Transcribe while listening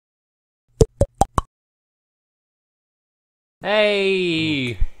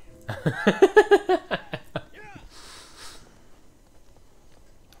Hey!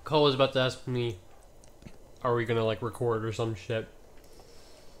 Cole was about to ask me, are we gonna like record or some shit?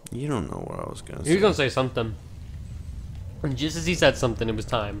 You don't know what I was gonna say. He was gonna say something. And just as he said something, it was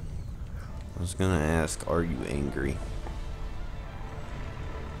time. I was gonna ask, are you angry?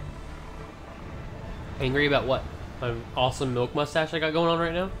 Angry about what? An awesome milk mustache I got going on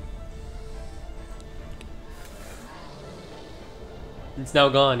right now? It's now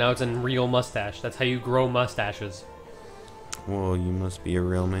gone. Now it's a real mustache. That's how you grow mustaches. Well, you must be a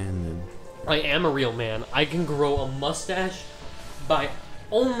real man then. I am a real man. I can grow a mustache by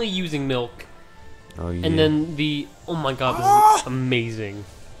only using milk. Oh yeah. And then the... Oh my god, this is amazing.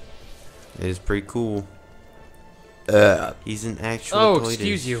 It is pretty cool. He's an actual Oh, toy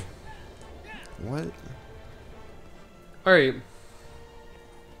excuse dish. you. What? Alright.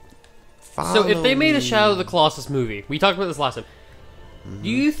 So if they made a Shadow of the Colossus movie, we talked about this last time. Do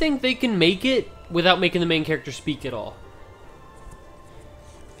you think they can make it without making the main character speak at all?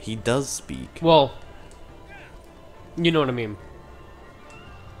 He does speak. Well, you know what I mean.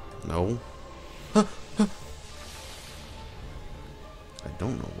 No. I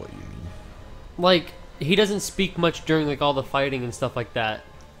don't know what you mean. Like, he doesn't speak much during like all the fighting and stuff like that.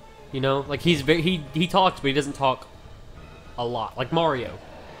 You know, like he's very he talks, but he doesn't talk a lot. Like Mario.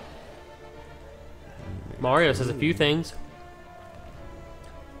 Mario says a few things.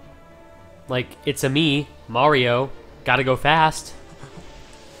 Like, it's a me, Mario, gotta go fast.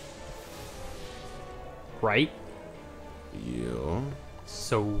 Right? Yeah.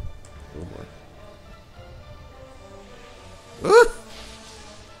 So... Oh boy.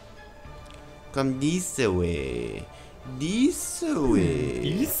 Come this way. This way.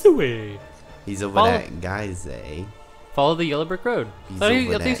 This way. He's over Follow- that guy's Follow the yellow brick road. He's I over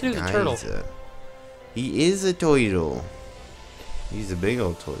think that he was a turtle. guy's. He is a turtle. He's a big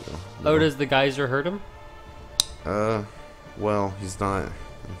old turtle. Oh, does the geyser hurt him? Well, he's not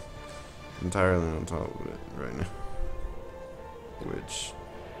entirely on top of it right now. Which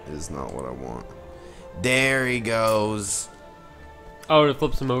is not what I want. There he goes. Oh, it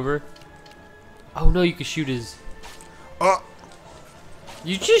flips him over? Oh no, you can shoot his... Oh!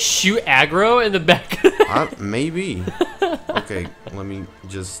 You just shoot aggro in the back. Maybe. Okay, let me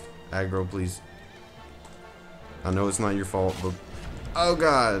just aggro, please. I know it's not your fault, but... Oh,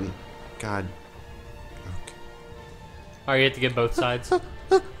 God. God. Okay. Alright, you have to get both sides.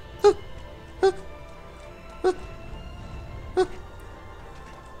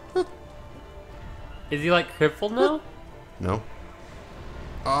 Is he like crippled now? No.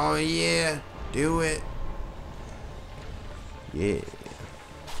 Oh, yeah. Do it. Yeah.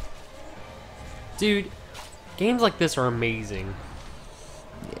 Dude, games like this are amazing.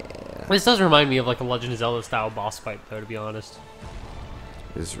 Yeah. This does remind me of like a Legend of Zelda style boss fight though, to be honest.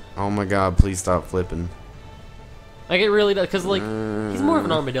 Oh my god, please stop flipping. Like it really does, because like, he's more of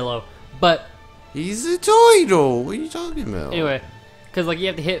an armadillo, but... He's a turtle! What are you talking about? Anyway, because like you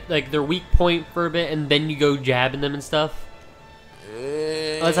have to hit like their weak point for a bit and then you go jabbing them and stuff.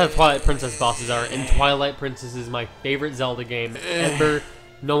 That's how Twilight Princess bosses are, and Twilight Princess is my favorite Zelda game ever.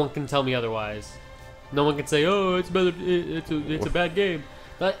 No one can tell me otherwise. No one can say, "Oh, it's better. It's a bad game."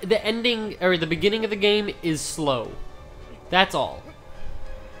 But the ending or the beginning of the game is slow. That's all.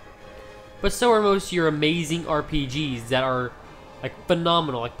 But so are most of your amazing RPGs that are like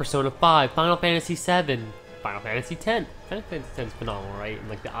phenomenal, like Persona 5, Final Fantasy 7, Final Fantasy 10. Final Fantasy 10 is phenomenal, right? In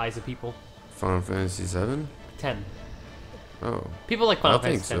like the eyes of people. Final Fantasy 7? 10. Oh. People like Final I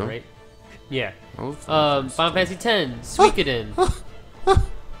think Fantasy 10, so. right? Yeah. Final Final Fantasy 10, Suikoden.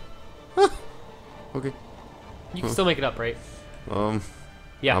 Okay. You can still make it up, right?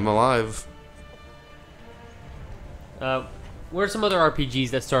 Yeah. I'm alive. What are some other RPGs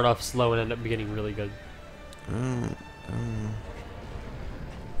that start off slow and end up getting really good?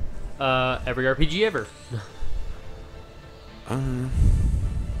 Every RPG ever.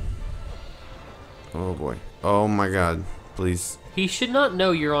 Oh boy. Oh my god. Please. He should not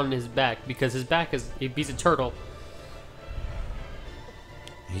know you're on his back because his back is... He's a turtle.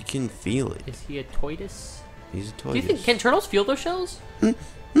 He can feel it. Is he a tortoise? He's a Do tortoise. you think... Can turtles feel those shells?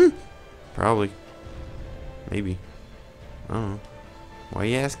 Probably. Maybe. I don't know. Why are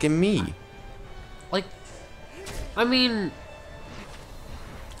you asking me? Like... I mean...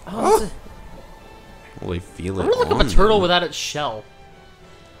 Oh, Well, they feel I it. want to look up a on turtle them. without its shell.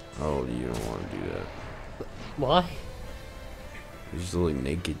 Oh, you don't want to do that. Why? You just look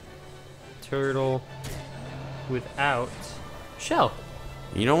naked. Turtle without shell.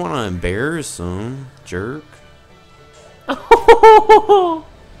 You don't want to embarrass them, jerk. I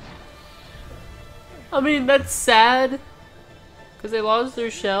mean, that's sad, because they lost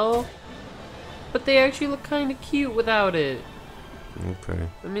their shell, but they actually look kind of cute without it. Okay.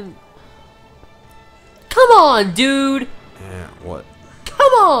 I mean, come on, dude. Yeah. What?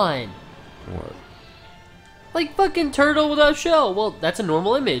 Come on. What? Like fucking turtle without shell. Well, that's a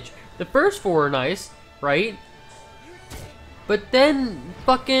normal image. The first 4 are nice, right? But then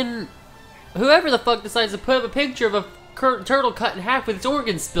fucking whoever the fuck decides to put up a picture of a turtle cut in half with its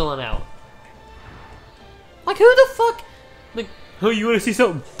organs spilling out. Like, who the fuck? Like, oh, you want to see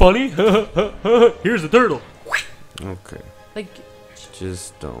something funny? Here's the turtle. Okay. Like,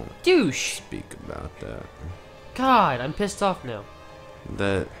 just don't douche. speak about that. God, I'm pissed off now.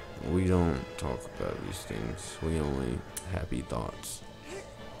 That we don't talk about these things. We only happy thoughts.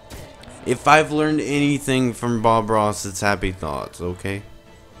 If I've learned anything from Bob Ross, it's happy thoughts, okay?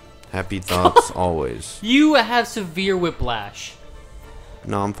 Happy thoughts always. You have severe whiplash.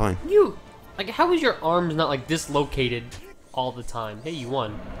 No, I'm fine. You, like, how is your arms not, like, dislocated all the time? Hey, you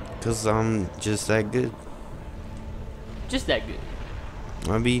won. Because I'm just that good. Just that good.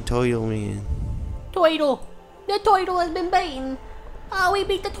 I be Toyo Man. Turtle! The turtle has been beaten! Oh, we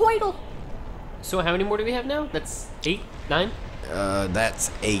beat the turtle! So how many more do we have now? That's 8? 9?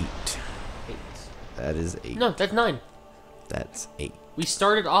 That's 8. 8. That is 8. No, that's 9. That's 8. We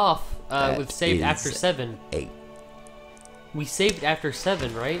started off That with saved is after 7. 8. We saved after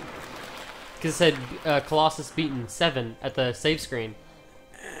 7, right? Because it said Colossus beaten 7 at the save screen.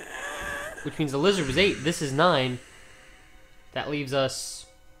 Which means the lizard was 8. This is 9. That leaves us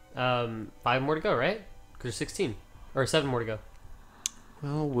 5 more to go, right? Because there's 16. Or 7 more to go.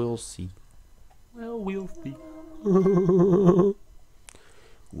 Well, we'll see. Well, we'll see.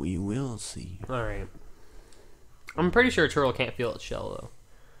 We will see. Alright. I'm pretty sure a turtle can't feel its shell, though.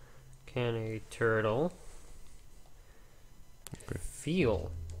 Can a turtle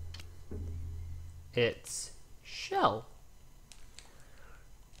feel its shell?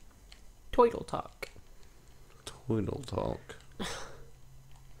 Toidle talk. Twiddle talk.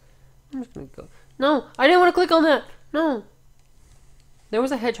 I'm just gonna go. No, I didn't want to click on that. No. There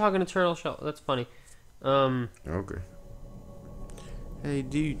was a hedgehog in a turtle shell. That's funny. Okay. Hey,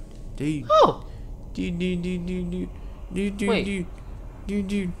 dude. Oh. Dude. Wait.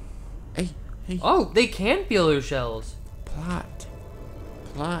 Dude. Hey. Oh, they can feel their shells. Plot.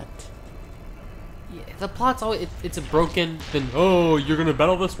 Yeah, the plot's always it's a broken. Then oh, you're gonna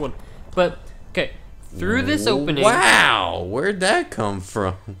battle this one. But okay, through this opening. Wow, where'd that come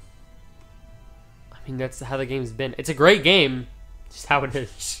from? I mean, that's how the game's been. It's a great game. Just how it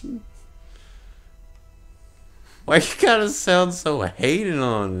is. Why you gotta sound so hating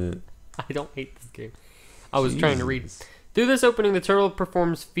on it? I don't hate this game. I was trying to read. Through this opening, the turtle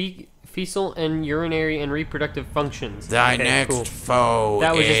performs fecal and urinary and reproductive functions. Thy next foe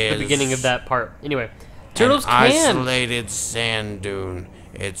That was just is the beginning of that part. Anyway, turtles an isolated sand dune.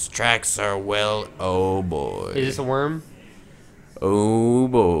 Its tracks are well. Oh boy. Is this a worm? Oh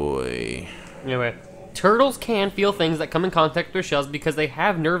boy. Anyway, turtles can feel things that come in contact with their shells because they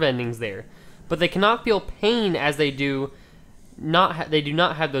have nerve endings there, but they cannot feel pain as they do they do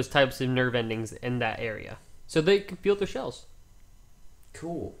not have those types of nerve endings in that area, so they can feel their shells.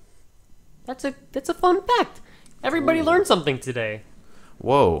 Cool. That's a fun fact. Everybody learned something today.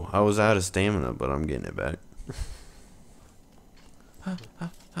 Whoa, I was out of stamina, but I'm getting it back.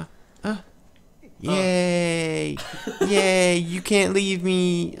 Yay! Yay! You can't leave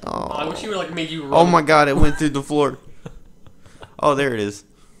me. Oh. I wish you would like made you run. Oh my god! It went through the floor. Oh, there it is.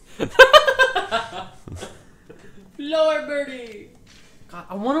 Lower birdie. God,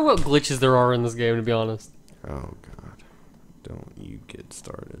 I wonder what glitches there are in this game. To be honest. Oh god! Don't you get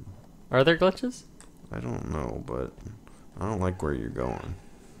started. Are there glitches? I don't know, but I don't like where you're going.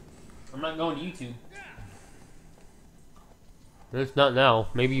 I'm not going to YouTube. It's not now.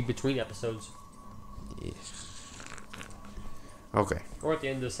 Maybe between episodes. Yeah. Okay. Or at the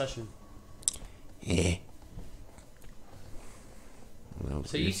end of the session. Yeah.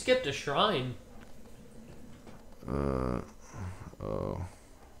 So you skipped a shrine. Oh.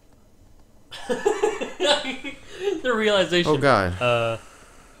 The realization. Oh god.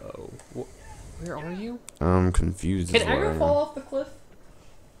 Where are you? I'm confused. Can Aggro fall off the cliff?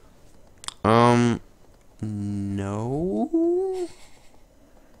 No.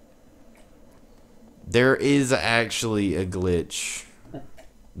 There is actually a glitch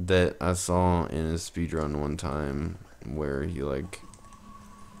that I saw in a speedrun one time where he like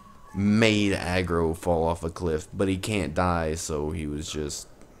made Aggro fall off a cliff, but he can't die, so he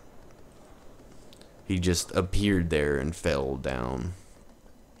just appeared there and fell down.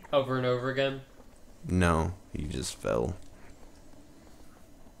 Over and over again? No, he just fell.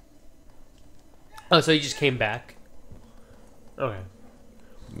 Oh, so he just came back? Okay.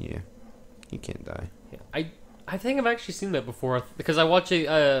 Yeah. He can't die. Yeah. I think I've actually seen that before because I watch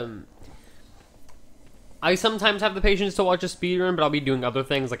I sometimes have the patience to watch a speedrun, but I'll be doing other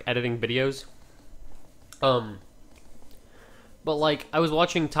things like editing videos. But like I was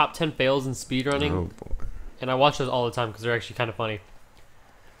watching top 10 fails in speedrunning, Oh boy. and I watch those all the time because they're actually kind of funny.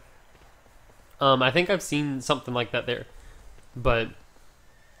 I think I've seen something like that there, but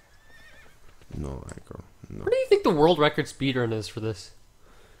No aggro. No. what do you think the world record speedrun is for this?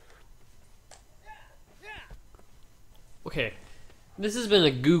 Okay, this has been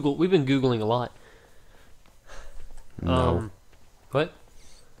a Google. We've been Googling a lot. No. What?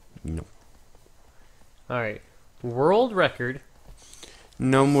 No. All right, world record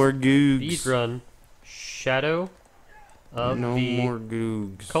No more googs. speedrun Shadow of No the more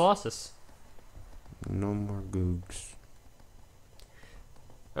googs. Colossus. No more googs.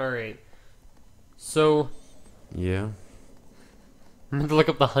 All right, so Yeah. I'm going to look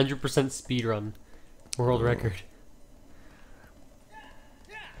up the 100% speedrun world record.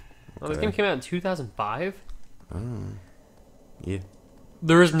 Oh, this Okay. game came out in 2005? Oh. Yeah.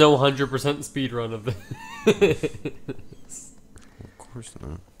 There is no 100% speedrun of this. Of course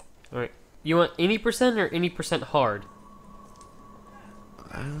not. Alright, you want any percent or any percent hard?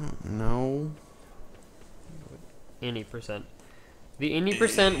 I don't know. Any percent. The any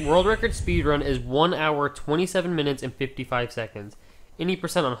percent world record speedrun is 1 hour, 27 minutes, and 55 seconds. Any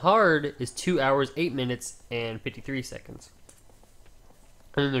percent on hard is 2 hours, 8 minutes, and 53 seconds.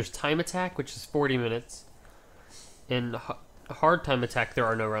 And then there's time attack, which is 40 minutes. And hard time attack, there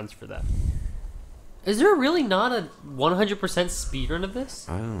are no runs for that. Is there really not a 100% speedrun of this?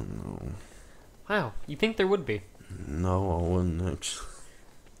 I don't know. Wow, you think there would be? No, I wouldn't actually.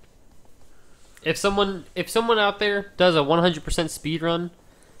 If someone out there does a 100% speedrun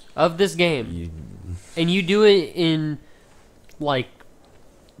of this game, You, and you do it in like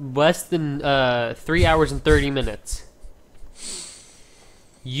less than 3 hours and 30 minutes,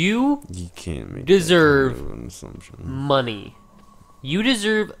 you you can't make deserve that kind of an assumption. money. You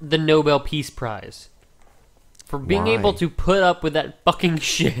deserve the Nobel Peace Prize for being Why? able to put up with that fucking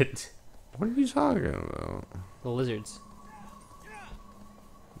shit. What are you talking about? The lizards.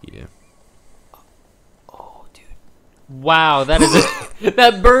 Yeah. Oh, dude. Wow, that is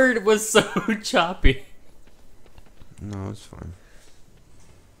that bird was so choppy. No, it's fine.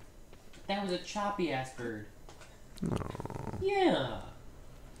 That was a choppy ass bird. No. Yeah.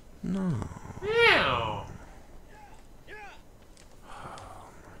 No. Meow.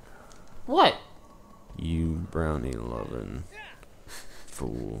 What? You brownie loving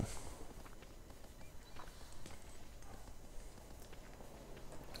fool.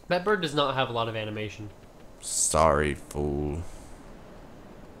 That bird does not have a lot of animation. Sorry, fool.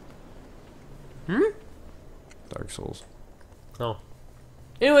 Hmm? Dark Souls. Oh.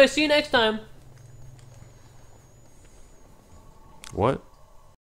 Anyway, see you next time. What?